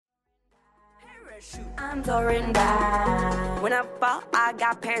I'm soaring down. When I fall, I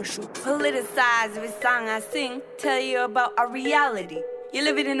got parachute. Politicize every song I sing. Tell you about our reality. You're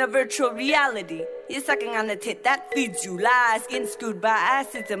living in a virtual reality. You're sucking on the tit that feeds you lies. Getting screwed by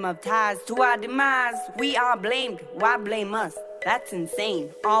a system of ties to our demise. We are blamed. Why blame us? That's insane.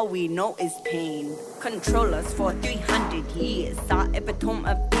 All we know is pain. Control us for 300 years. Our epitome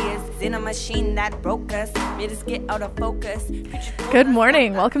of fears is in a machine that broke us. Made us get out of focus. Good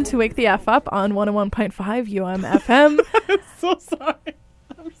morning. Welcome to Wake the F Up on 101.5 FM. I'm so sorry.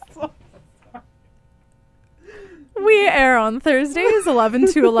 I'm so sorry. We air on Thursdays,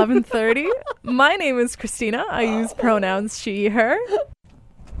 11 to 11:30. My name is Christina. I use pronouns she, her.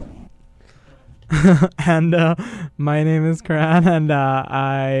 And my name is Karan, and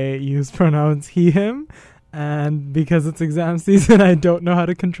I use pronouns he, him. And because it's exam season, I don't know how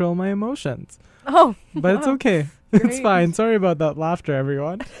to control my emotions. Oh, but it's okay. Great. It's fine. Sorry about that laughter,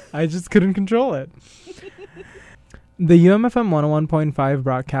 everyone. I just couldn't control it. The UMFM 101.5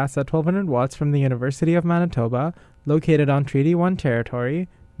 broadcasts at 1200 watts from the University of Manitoba, located on Treaty 1 territory,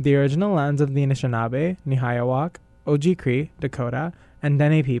 the original lands of the Anishinaabe, Nihayawak, Ojibwe, Dakota, and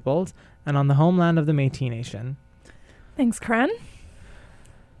Dene peoples, and on the homeland of the Métis Nation. Thanks, Karan.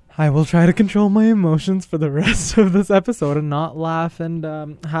 I will try to control my emotions for the rest of this episode and not laugh and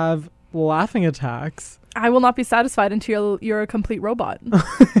have laughing attacks. I will not be satisfied until you're a complete robot.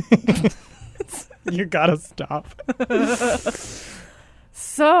 You gotta stop.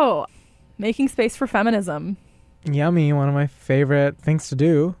 So, making space for feminism. Yummy, one of my favorite things to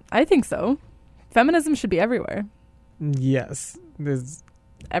do. I think so. Feminism should be everywhere. Yes.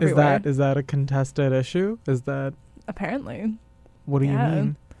 Everywhere. Is that a contested issue? Is that... Apparently. What do you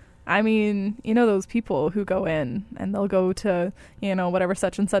mean? I mean, you know those people who go in and they'll go to, whatever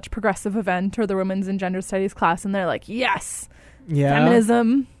such and such progressive event or the women's and gender studies class, and they're like, yes,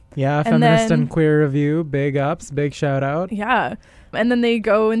 feminism. Yeah, Feminist and Queer Review, big ups, big shout out. Yeah. And then they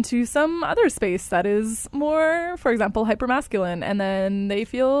go into some other space that is more, for example, hypermasculine, and then they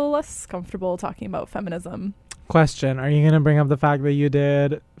feel less comfortable talking about feminism. Question, are you going to bring up the fact that you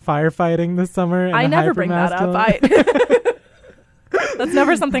did firefighting this summer? I never bring that up. That's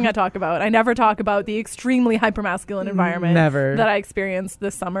never something I talk about. I never talk about the extremely hypermasculine environment that I experienced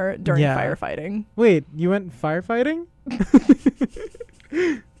this summer during firefighting. Wait, you went firefighting?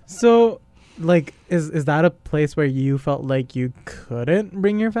 So, is that a place where you felt like you couldn't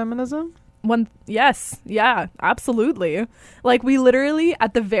bring your feminism? Yes. Yeah, absolutely. We literally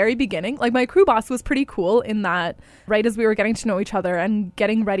at the very beginning, my crew boss was pretty cool in that right as we were getting to know each other and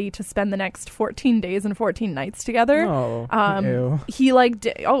getting ready to spend the next 14 days and 14 nights together. Ew. He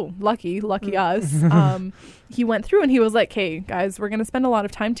lucky us. He went through and he was like, hey guys, we're going to spend a lot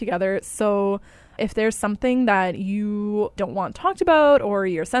of time together. So if there's something that you don't want talked about or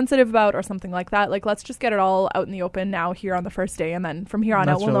you're sensitive about or something like that, let's just get it all out in the open now here on the first day. And then from here on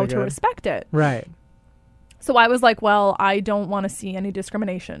out, we'll know to respect it. Right. So I was like, well, I don't want to see any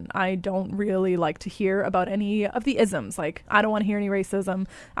discrimination. I don't really like to hear about any of the isms. I don't want to hear any racism.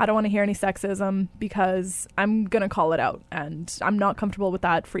 I don't want to hear any sexism because I'm going to call it out. And I'm not comfortable with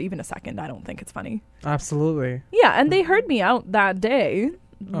that for even a second. I don't think it's funny. Absolutely. Yeah. And they heard me out that day.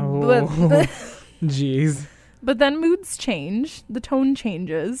 Oh. Jeez. But then moods change, the tone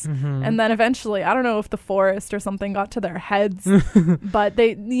changes, and then eventually, I don't know if the forest or something got to their heads, but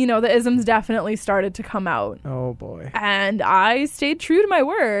they, the isms definitely started to come out. Oh boy. And I stayed true to my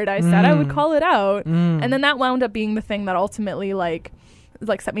word. I said I would call it out, and then that wound up being the thing that ultimately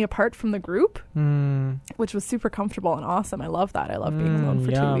set me apart from the group, which was super comfortable and awesome. I love that. I love being alone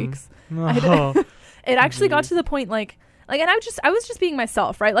for 2 weeks. Oh. It actually got to the point and I was just being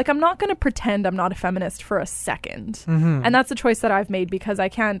myself, right? I'm not going to pretend I'm not a feminist for a second. And that's a choice that I've made because I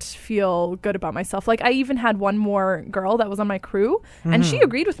can't feel good about myself. I even had one more girl that was on my crew and she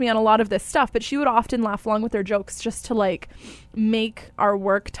agreed with me on a lot of this stuff, but she would often laugh along with their jokes just to make our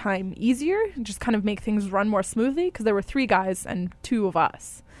work time easier, just kind of make things run more smoothly because there were 3 guys and 2 of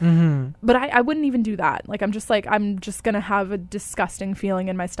us. But I wouldn't even do that. I'm just going to have a disgusting feeling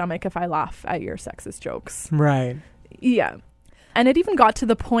in my stomach if I laugh at your sexist jokes. Right. Yeah. And it even got to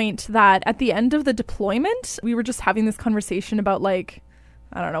the point that at the end of the deployment, we were just having this conversation about I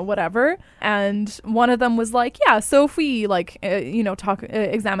don't know, whatever. And one of them was like, yeah, so if we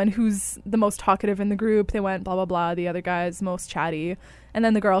examine who's the most talkative in the group, they went blah, blah, blah. The other guy's most chatty. And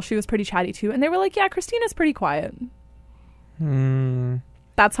then the girl, she was pretty chatty too. And they were like, yeah, Christina's pretty quiet.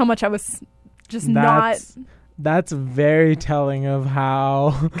 That's how much I was just That's very telling of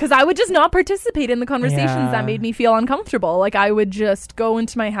how... Because I would just not participate in the conversations Yeah. that made me feel uncomfortable. Like, I would just go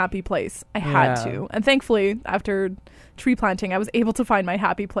into my happy place. I had Yeah. to. And thankfully, after tree planting, I was able to find my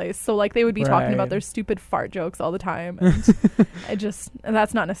happy place. So, like, they would be talking about Right. their stupid fart jokes all the time. And and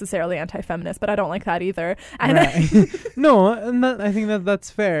that's not necessarily anti-feminist, but I don't like that either. And Right. No, and I think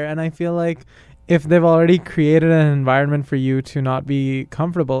that's fair. And I feel like if they've already created an environment for you to not be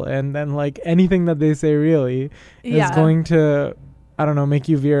comfortable in, then like anything that they say really is going to, I don't know, make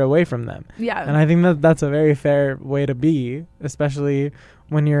you veer away from them. Yeah. And I think that's a very fair way to be, especially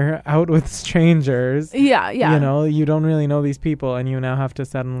when you're out with strangers. Yeah. You know, you don't really know these people and you now have to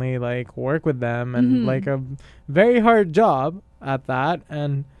suddenly like work with them and like a very hard job at that.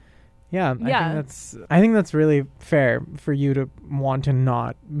 And I think that's really fair for you to want to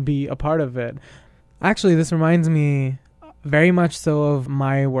not be a part of it. Actually, this reminds me very much so of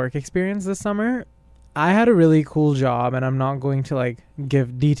my work experience this summer. I had a really cool job, and I'm not going to like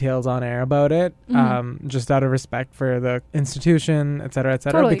give details on air about it, just out of respect for the institution, et cetera,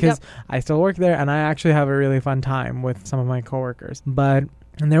 because I still work there, and I actually have a really fun time with some of my coworkers. And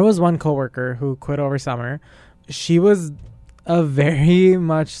there was one coworker who quit over summer. She was a very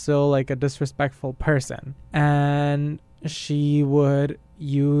much so like a disrespectful person, and she would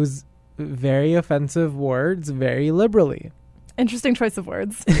use very offensive words very liberally. Interesting choice of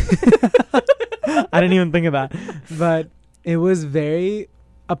words. I didn't even think of that, but it was very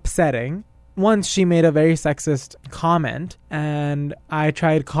upsetting. Once she made a very sexist comment, and I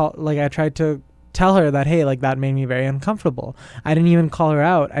tried to tell her that, hey, like that made me very uncomfortable. I didn't even call her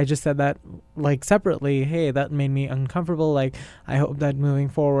out. I just said that like separately, hey, that made me uncomfortable. Like, I hope that moving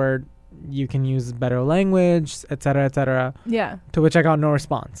forward you can use better language, etc., etc. Yeah. To which I got no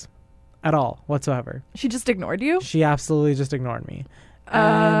response at all whatsoever. She just ignored you? She absolutely just ignored me.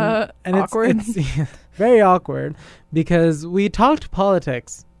 And awkward. It's very awkward because we talked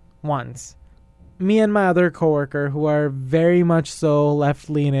politics once. Me and my other coworker, who are very much so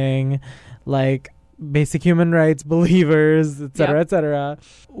left-leaning, like basic human rights believers, etc., etc.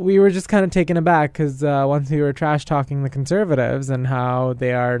 We were just kind of taken aback because once we were trash talking the conservatives and how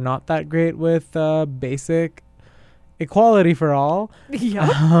they are not that great with basic equality for all.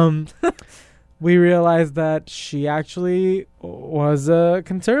 Yeah. We realized that she actually was a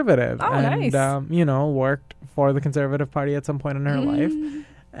conservative and, nice. Worked for the Conservative Party at some point in her life.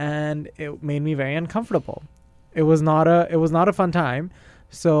 And it made me very uncomfortable. It was not a fun time.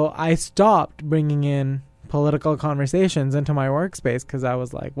 So I stopped bringing in political conversations into my workspace because I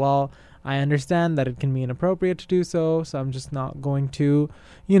was like, well, I understand that it can be inappropriate to do so. So I'm just not going to,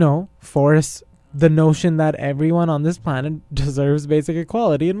 force the notion that everyone on this planet deserves basic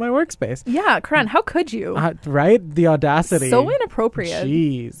equality in my workspace. Yeah, Karan, how could you? Right? The audacity. So inappropriate.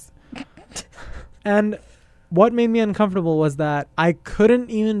 Jeez. And what made me uncomfortable was that I couldn't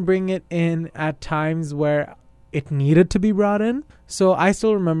even bring it in at times where it needed to be brought in. So I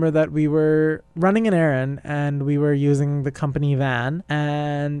still remember that we were running an errand and we were using the company van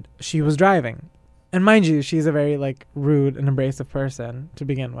and she was driving. And mind you, she's a very like rude and abrasive person to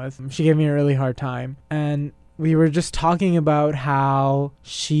begin with. She gave me a really hard time. And we were just talking about how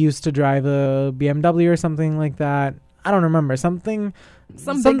she used to drive a BMW or something like that. I don't remember. Some big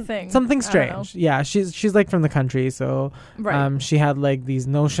thing. Something strange. Yeah, she's like from the country, so she had like these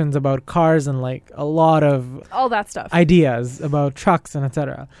notions about cars and like a lot of all that stuff. Ideas about trucks and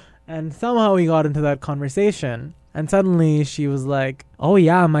etc. And somehow we got into that conversation. And suddenly she was like, oh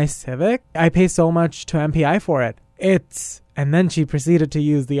yeah, my Civic? I pay so much to MPI for it. And then she proceeded to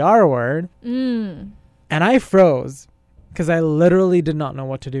use the R word. And I froze because I literally did not know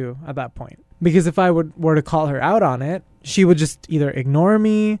what to do at that point. Because if I were to call her out on it, she would just either ignore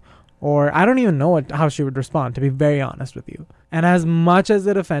me or I don't even know how she would respond, to be very honest with you. And as much as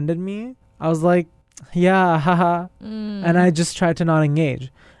it offended me, I was like, yeah, haha. And I just tried to not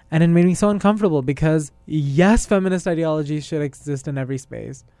engage. And it made me so uncomfortable because, yes, feminist ideology should exist in every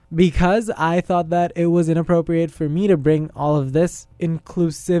space. Because I thought that it was inappropriate for me to bring all of this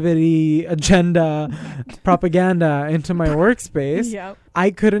inclusivity agenda propaganda into my workspace. Yep.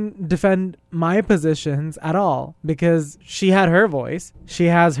 I couldn't defend my positions at all because she had her voice. She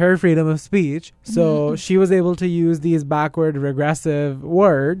has her freedom of speech. So she was able to use these backward, regressive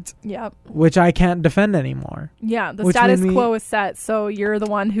words, which I can't defend anymore. Yeah, the status quo is set. So you're the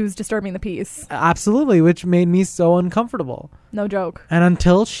one who's disturbing the peace. Absolutely, which made me so uncomfortable. No joke. And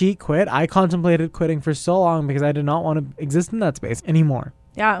until she quit, I contemplated quitting for so long because I did not want to exist in that space anymore.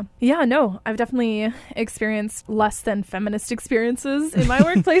 Yeah. Yeah, no, I've definitely experienced less than feminist experiences in my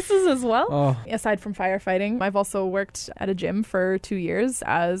workplaces as well. Oh. Aside from firefighting, I've also worked at a gym for 2 years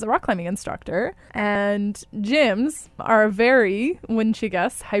as a rock climbing instructor. And gyms are a very, wouldn't you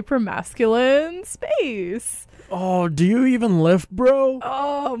guess, hyper-masculine space. Oh, do you even lift, bro?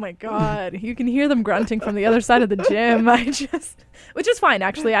 Oh my God. You can hear them grunting from the other side of the gym. Which is fine,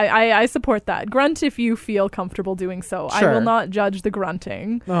 actually. I support that. Grunt if you feel comfortable doing so. Sure. I will not judge the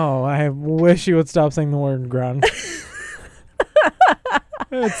grunting. Oh, I wish you would stop saying the word grunt.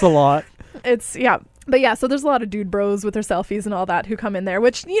 It's a lot. Yeah. But yeah, so there's a lot of dude bros with their selfies and all that who come in there,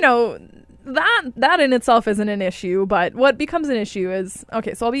 which, that in itself isn't an issue, but what becomes an issue is,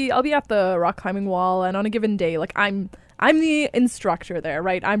 okay, so I'll be at the rock climbing wall, and on a given day, like I'm the instructor there,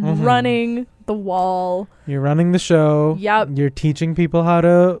 right? I'm running the wall. You're running the show. Yep. You're teaching people how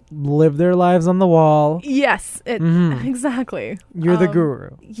to live their lives on the wall. Yes, exactly. You're the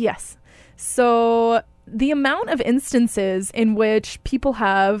guru. Yes. So the amount of instances in which people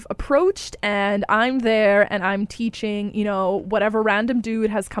have approached and I'm there and I'm teaching, whatever random dude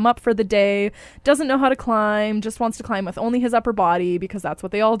has come up for the day, doesn't know how to climb, just wants to climb with only his upper body because that's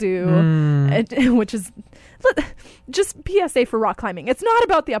what they all do, which is just PSA for rock climbing. It's not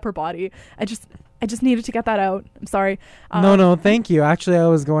about the upper body. I just needed to get that out. I'm sorry. No, thank you. Actually, I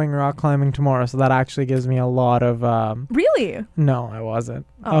was going rock climbing tomorrow, so that actually gives me a lot of... Really? No, I wasn't.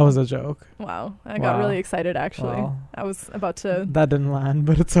 Oh. That was a joke. Wow. I got really excited, actually. Well, I was about to... That didn't land,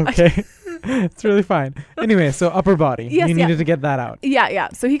 but it's okay. It's really fine. Anyway, so upper body. Yes, you needed to get that out. Yeah.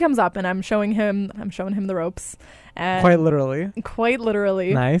 So he comes up and I'm showing him the ropes. And Quite literally. Quite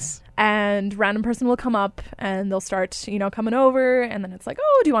literally. Nice. And random person will come up and they'll start, coming over, and then it's like,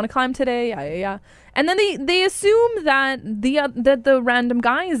 oh, do you want to climb today? Yeah. And then they assume that the random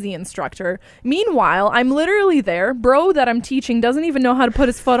guy is the instructor. Meanwhile, I'm literally there. Bro that I'm teaching doesn't even know how to put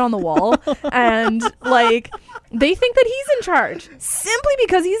his foot on the wall. And they think that he's in charge simply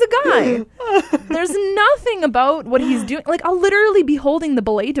because he's a guy. There's nothing about what he's doing. I'll literally be holding the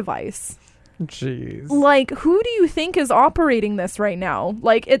belay device. Jeez. Who do you think is operating this right now?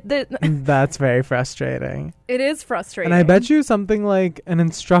 That's very frustrating. It is frustrating. And I bet you something like an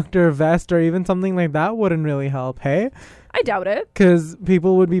instructor vest or even something like that wouldn't really help, hey? I doubt it. Because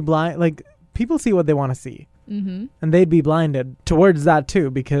people would be blind. People see what they want to see. Mm-hmm. And they'd be blinded towards that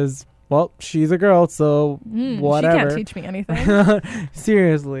too because, well, she's a girl, so whatever. She can't teach me anything.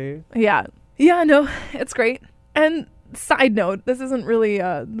 Seriously. Yeah. Yeah, no, it's great. And... side note, this isn't really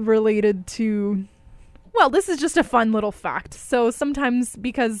related to... Well, this is just a fun little fact. So sometimes,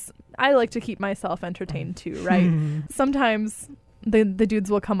 because I like to keep myself entertained too, right? Sometimes the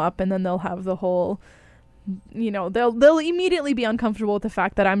dudes will come up and then they'll have the whole... they'll immediately be uncomfortable with the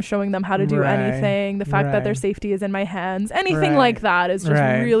fact that I'm showing them how to do anything, the fact that their safety is in my hands, anything like that is just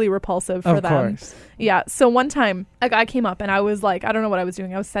really repulsive for them. Of course. Yeah. So one time a guy came up and I was like, I don't know what I was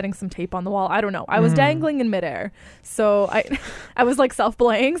doing. I was setting some tape on the wall. I don't know. I was dangling in midair. So I was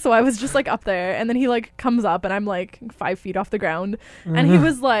self-belaying. So I was just up there, and then he comes up and I'm 5 feet off the ground, and he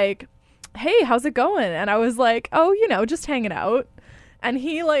was like, hey, how's it going? And I was like, oh, just hanging out. And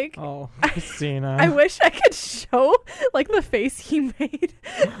he oh, Christina. I wish I could show the face he made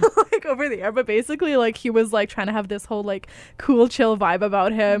over the air, but basically he was trying to have this whole cool chill vibe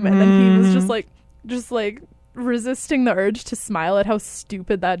about him, and then he was just resisting the urge to smile at how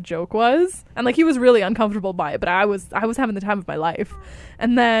stupid that joke was, and he was really uncomfortable by it, but I was having the time of my life.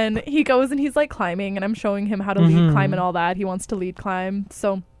 And then he goes and he's climbing, and I'm showing him how to lead climb and all that. He wants to lead climb,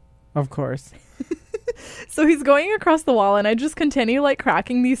 so of course. So he's going across the wall, and I just continue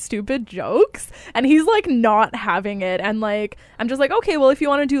cracking these stupid jokes, and he's not having it. And I'm just okay, well, if you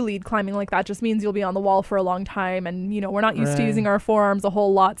want to do lead climbing, that just means you'll be on the wall for a long time, and we're not used to using our forearms a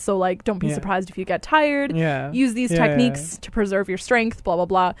whole lot, so don't be surprised if you get tired. Use these techniques to preserve your strength, blah blah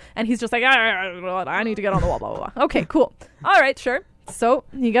blah. And he's just I need to get on the wall, blah blah blah. Okay, cool. All right, sure. So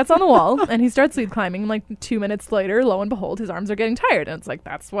he gets on the wall and he starts lead climbing. 2 minutes later, lo and behold, his arms are getting tired. And it's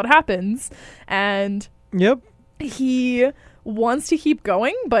that's what happens. And he wants to keep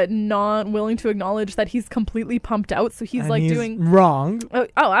going, but not willing to acknowledge that he's completely pumped out. So he's he's doing wrong. Oh,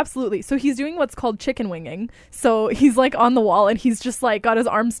 absolutely. So he's doing what's called chicken winging. So he's on the wall and he's just got his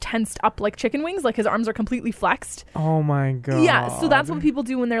arms tensed up like chicken wings. His arms are completely flexed. Oh my God. Yeah. So that's what people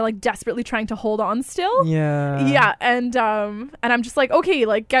do when they're desperately trying to hold on still. Yeah. Yeah. And I'm just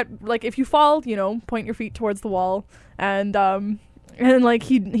okay, get if you fall, point your feet towards the wall. And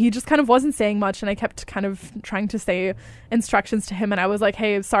he just kind of wasn't saying much, and I kept kind of trying to say instructions to him, and I was like,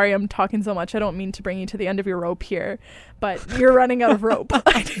 hey, sorry, I'm talking so much. I don't mean to bring you to the end of your rope here, but you're running out of rope.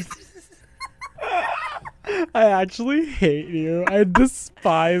 I actually hate you. I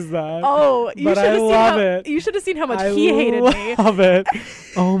despise that. Oh, you but should I have love seen it. You should have seen how much I he hated me. love it.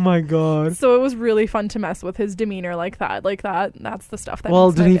 Oh my god. So it was really fun to mess with his demeanor like that. That's the stuff that. Well,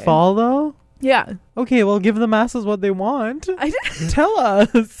 makes did my he day. fall though? Yeah. Okay, well, give the masses what they want. I Tell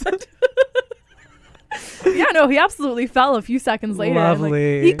us. Yeah, no, he absolutely fell a few seconds later. And,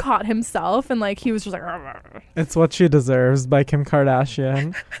 Lovely. he caught himself and he was just like. "Arr." It's What She Deserves by Kim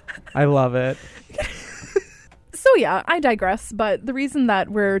Kardashian. I love it. So yeah, I digress. But the reason that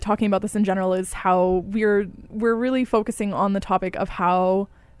we're talking about this in general is how we're really focusing on the topic of how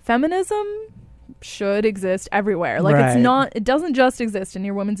feminism should exist everywhere. It doesn't just exist in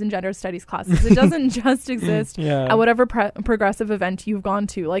your women's and gender studies classes. It doesn't just exist at whatever progressive event you've gone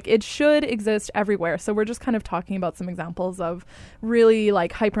to. It should exist everywhere. So we're just kind of talking about some examples of really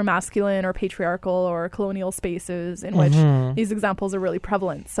hypermasculine or patriarchal or colonial spaces in which these examples are really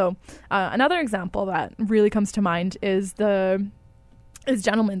prevalent. So another example that really comes to mind is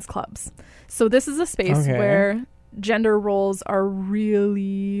gentlemen's clubs. So this is a space where gender roles are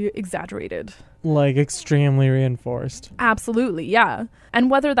really exaggerated. Extremely reinforced. Absolutely, yeah.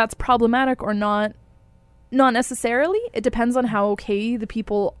 And whether that's problematic or not necessarily. It depends on how okay the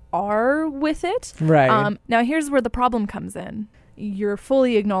people are with it. Right. Now, here's where the problem comes in. You're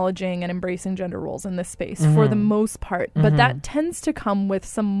fully acknowledging and embracing gender roles in this space for the most part, but that tends to come with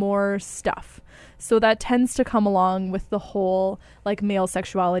some more stuff. So that tends to come along with the whole male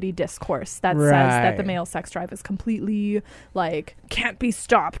sexuality discourse that says that the male sex drive is completely can't be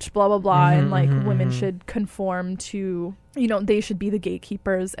stopped, blah blah blah, and women should conform to, they should be the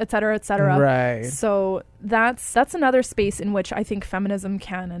gatekeepers, etc., etc. Right. So that's another space in which I think feminism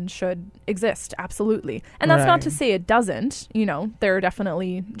can and should exist, absolutely. And that's not to say it doesn't. There are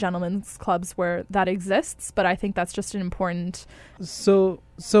definitely gentlemen's clubs where that exists, but I think that's just an important. So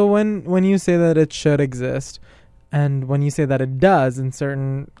when you say that it should exist, and when you say that it does in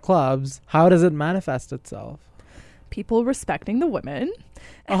certain clubs, how does it manifest itself? People respecting the women.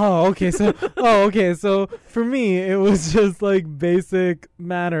 Okay. So for me, it was just basic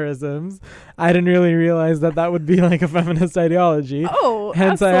mannerisms. I didn't really realize that would be a feminist ideology. Oh,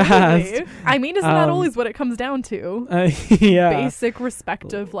 hence absolutely. I asked. I mean, isn't that always what it comes down to? Yeah. Basic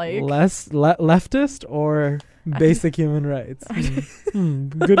respect of less leftist or basic human rights.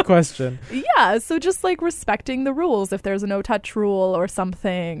 Good question. Yeah, so just respecting the rules. If there's a no-touch rule or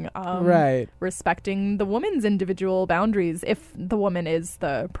something, right. Respecting the woman's individual boundaries if the woman is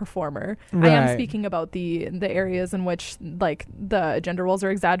the performer. Right. I am speaking about the areas in which the gender roles are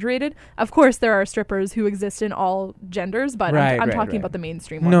exaggerated. Of course, there are strippers who exist in all genders, but I'm talking about the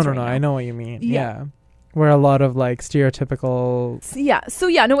mainstream ones. No, I know what you mean. Yeah. Where a lot of stereotypical.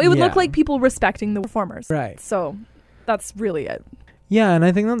 It would look like people respecting the performers. Right. So that's really it. Yeah, and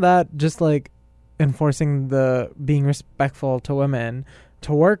I think that just enforcing the being respectful to women,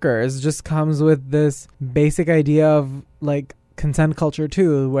 to workers, just comes with this basic idea of consent culture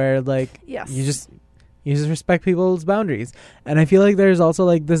too, where yes. you just respect people's boundaries. And I feel there's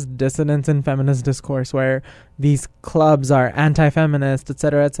also this dissonance in feminist discourse where these clubs are anti-feminist,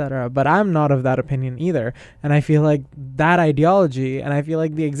 etc., etc. But I'm not of that opinion either. And I feel that ideology, and I feel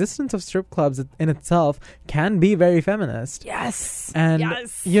the existence of strip clubs in itself can be very feminist. Yes. And,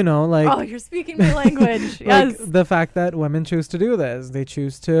 yes. oh, you're speaking my language. Yes. The fact that women choose to do this. They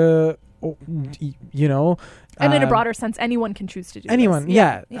choose to, and in a broader sense, anyone can choose to do anyone,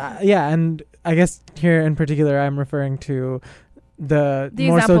 this. Yeah. And I guess here in particular, I'm referring to the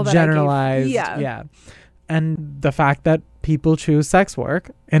more so generalized. Yeah. And the fact that people choose sex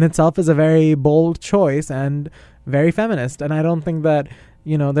work in itself is a very bold choice and very feminist. And I don't think that,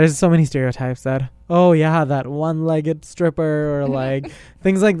 there's so many stereotypes that, that one-legged stripper or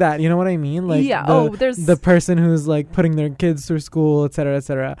things like that. You know what I mean? There's the person who's putting their kids through school, et cetera, et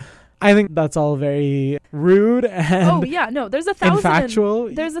cetera. I think that's all very rude and there's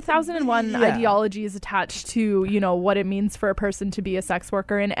factual. There's 1,001 ideologies attached to, what it means for a person to be a sex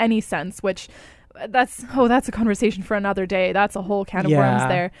worker in any sense, which that's a conversation for another day. That's a whole can of worms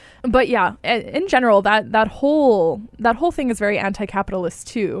there. But in general, that whole thing is very anti-capitalist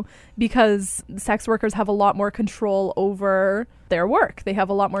too, because sex workers have a lot more control over their work. They have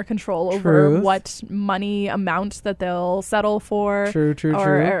a lot more control over what money amount that they'll settle for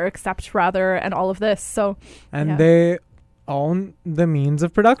or accept rather, and all of this. So they own the means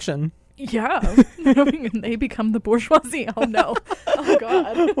of production. Yeah. They become the bourgeoisie. Oh no. Oh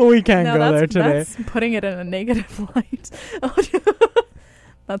god. Well, we can't go there today. That's putting it in a negative light.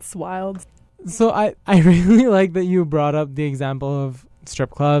 That's wild. So I really like that you brought up the example of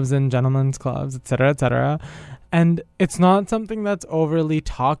strip clubs and gentlemen's clubs, etc., etc. And it's not something that's overly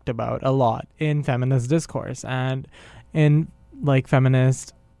talked about a lot in feminist discourse and in like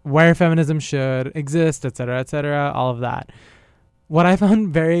feminist, where feminism should exist, etc., all of that. What I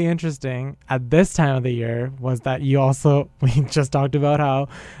found very interesting at this time of the year was that we just talked about how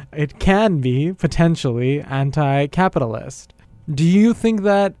it can be potentially anti-capitalist. Do you think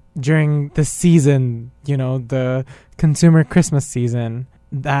that during the season, the consumer Christmas season,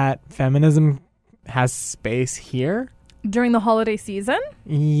 that feminism has space here? During the holiday season?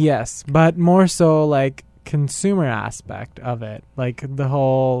 Yes, but more so like consumer aspect of it, like the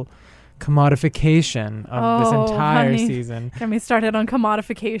whole commodification of this entire season. Get me started on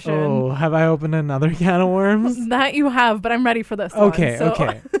commodification. Oh, have I opened another can of worms? That you have, but I'm ready for this Okay, one.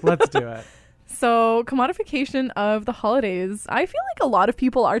 okay. Let's do it. So, commodification of the holidays. I feel like a lot of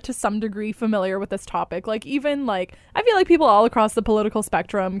people are to some degree familiar with this topic. Like, even like, I feel like people all across the political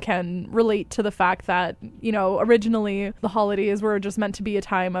spectrum can relate to the fact that, originally the holidays were just meant to be a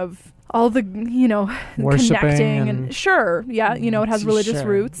time of all the, worshipping connecting and sure. Yeah. It has religious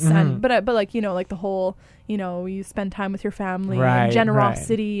roots. Mm-hmm. And, but like, like the whole, you spend time with your family right, and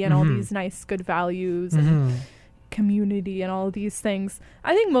generosity and all mm-hmm. these nice, good values mm-hmm. and community and all of these things.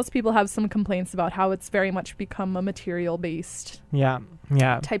 I think most people have some complaints about how it's very much become a material based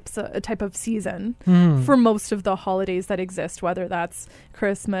type of season for most of the holidays that exist, whether that's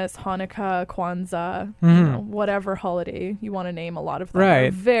Christmas, Hanukkah, Kwanzaa, whatever holiday you want to name. A lot of them are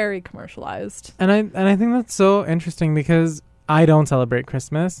very commercialized. And I think that's so interesting because I don't celebrate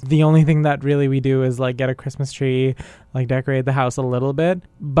Christmas. The only thing that really we do is like get a Christmas tree, like decorate the house a little bit.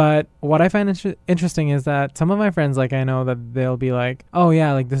 But what I find interesting is that some of my friends, like I know that they'll be like, oh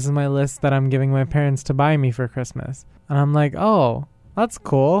yeah, like this is my list that I'm giving my parents to buy me for Christmas. And I'm like, oh, that's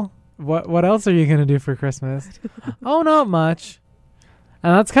cool. What else are you going to do for Christmas? Oh, not much.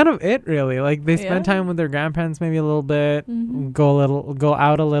 And that's kind of it, really. Like they spend time with their grandparents maybe a little bit, go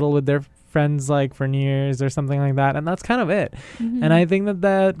out a little with their friends like for New Year's or something like that, and that's kind of it. And I think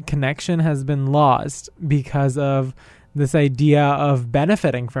that connection has been lost because of this idea of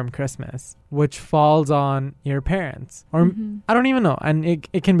benefiting from Christmas, which falls on your parents, or I don't even know, and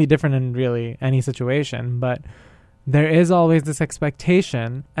it can be different in really any situation, but there is always this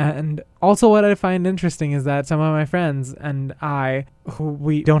expectation. And also what I find interesting is that some of my friends and I, who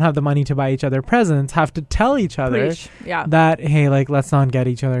we don't have the money to buy each other presents, have to tell each other that, hey, like, let's not get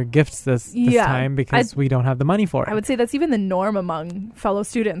each other gifts this time because we don't have the money for it. I would say that's even the norm among fellow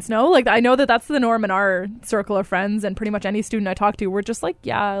students, no? Like, I know that that's the norm in our circle of friends, and pretty much any student I talk to, we're just like,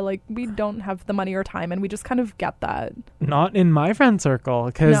 yeah, like, we don't have the money or time, and we just kind of get that. Not in my friend circle,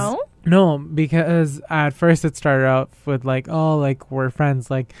 because... No, because at first it started out with like, oh, like we're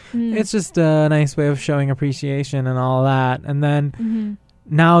friends. Like it's just a nice way of showing appreciation and all that. And then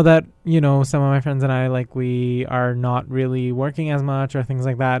now that, some of my friends and I, like we are not really working as much or things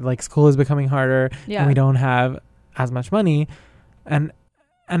like that, like school is becoming harder and we don't have as much money. And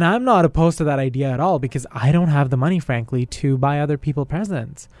I'm not opposed to that idea at all because I don't have the money, frankly, to buy other people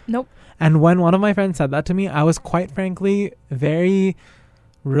presents. Nope. And when one of my friends said that to me, I was quite frankly very...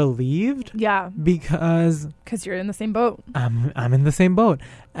 relieved, because you're in the same boat. I'm in the same boat,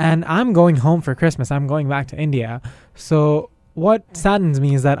 and I'm going home for Christmas. I'm going back to India. So what saddens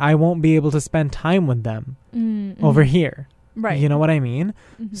me is that I won't be able to spend time with them over here. Right. You know what I mean?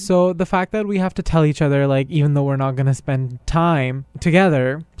 So the fact that we have to tell each other, like, even though we're not going to spend time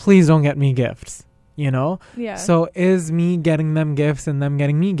together, please don't get me gifts. So is me getting them gifts and them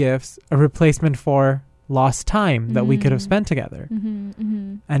getting me gifts a replacement for lost time that we could have spent together?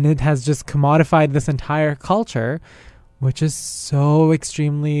 And it has just commodified this entire culture, which is so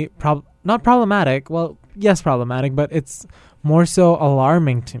extremely not problematic. Well, yes, problematic, but it's more so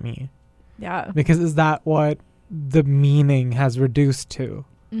alarming to me. Yeah. Because is that what the meaning has reduced to?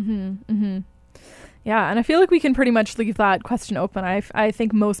 Yeah, and I feel like we can pretty much leave that question open. I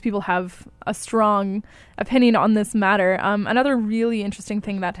think most people have a strong opinion on this matter. Another really interesting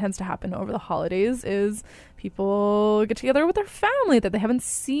thing that tends to happen over the holidays is people get together with their family that they haven't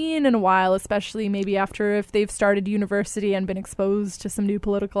seen in a while, especially maybe after if they've started university and been exposed to some new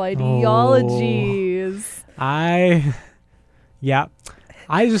political ideologies. I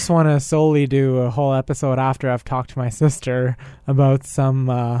just want to solely do a whole episode after I've talked to my sister about some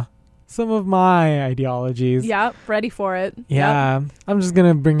of my ideologies. Yeah, ready for it. Yeah. Yep. I'm just going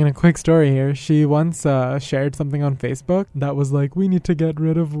to bring in a quick story here. She once shared something on Facebook that was like, we need to get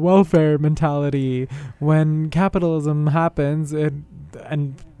rid of welfare mentality. When capitalism happens, it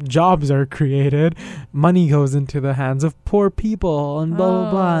and jobs are created, money goes into the hands of poor people and blah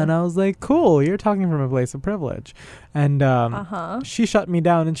blah blah. And I was like, cool, you're talking from a place of privilege. And she shut me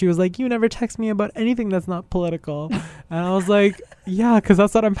down and she was like, you never text me about anything that's not political. And I was like, yeah, because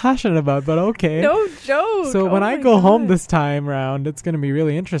that's what I'm passionate about, but okay. No joke. So when I go home this time round, it's going to be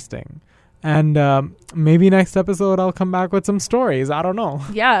really interesting. And maybe next episode I'll come back with some stories. I don't know.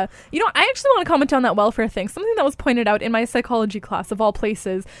 Yeah. You know, I actually want to comment on that welfare thing. Something that was pointed out in my psychology class, of all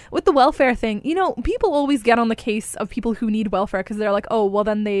places, with the welfare thing. You know, people always get on the case of people who need welfare because they're like, oh, well,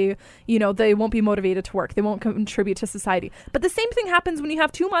 then they won't be motivated to work. They won't contribute to society. But the same thing happens when you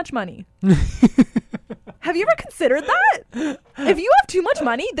have too much money. Have you ever considered that? If you have too much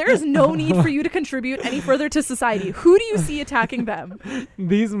money, there is no need for you to contribute any further to society. Who do you see attacking them?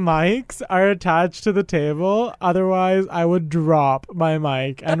 These mics are attached to the table. Otherwise, I would drop my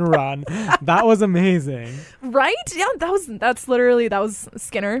mic and run. That was amazing. Right? Yeah, that was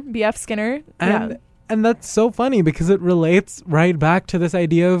Skinner, BF Skinner. And that's so funny because it relates right back to this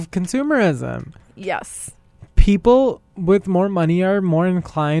idea of consumerism. Yes. People with more money are more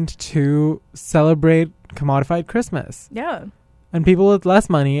inclined to celebrate commodified Christmas. Yeah. And people with less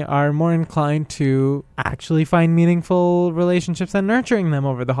money are more inclined to actually find meaningful relationships and nurturing them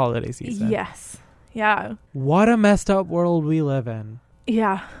over the holiday season. Yes. Yeah. What a messed up world we live in.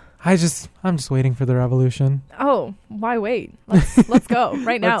 Yeah. I'm just waiting for the revolution. Oh, why wait? Let's go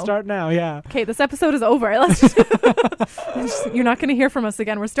right now. Let's start now, yeah. Okay, this episode is over. You're not going to hear from us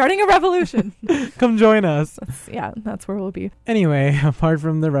again. We're starting a revolution. Come join us. That's where we'll be. Anyway, apart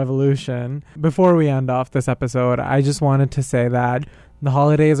from the revolution, before we end off this episode, I just wanted to say that the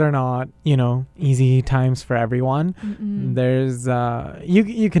holidays are not, easy times for everyone. Mm-mm. There's,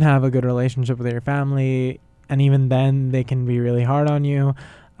 you can have a good relationship with your family, and even then they can be really hard on you.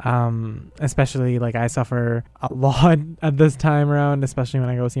 Especially like I suffer a lot at this time around, especially when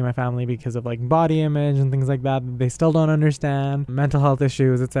I go see my family because of like body image and things like that. They still don't understand mental health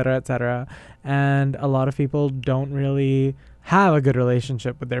issues, etc., etc. And a lot of people don't really have a good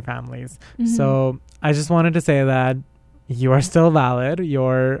relationship with their families. Mm-hmm. So I just wanted to say that you are still valid.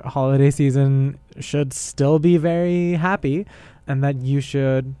 Your holiday season should still be very happy, and that you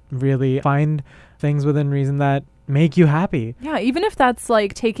should really find things within reason that make you happy. Yeah, even if that's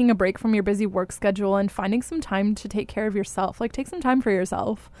like taking a break from your busy work schedule and finding some time to take care of yourself. Like, take some time for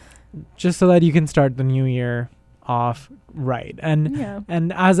yourself. Just so that you can start the new year off right.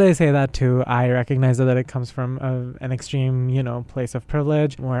 And as I say that too, I recognize that it comes from an extreme, place of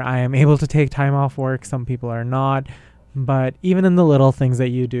privilege where I am able to take time off work. Some people are not. But even in the little things that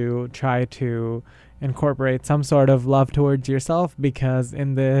you do, try to incorporate some sort of love towards yourself, because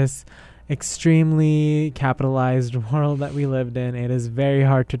in this extremely capitalized world that we lived in, it is very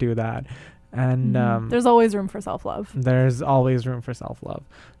hard to do that. And there's always room for self-love. There's always room for self-love.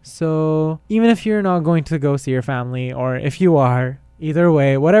 So even if you're not going to go see your family, or if you are, either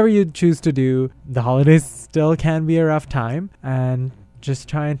way, whatever you choose to do, the holidays still can be a rough time, and just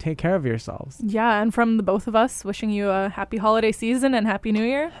try and take care of yourselves. Yeah, and from the both of us, wishing you a happy holiday season and happy new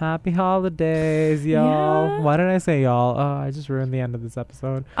year. Happy holidays, y'all. Yeah. Why did I say y'all? Oh, I just ruined the end of this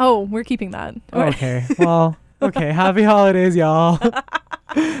episode. Oh, we're keeping that. Okay, well, okay. Happy holidays, y'all.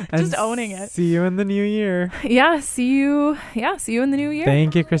 Just owning it. See you in the new year. Yeah, see you in the new year.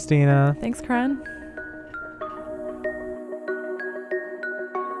 Thank you, Christina. Thanks, Karan.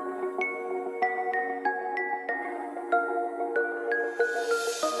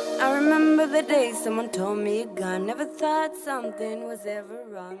 I remember the day someone told me a gun. Never thought something was ever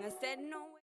wrong. I said no.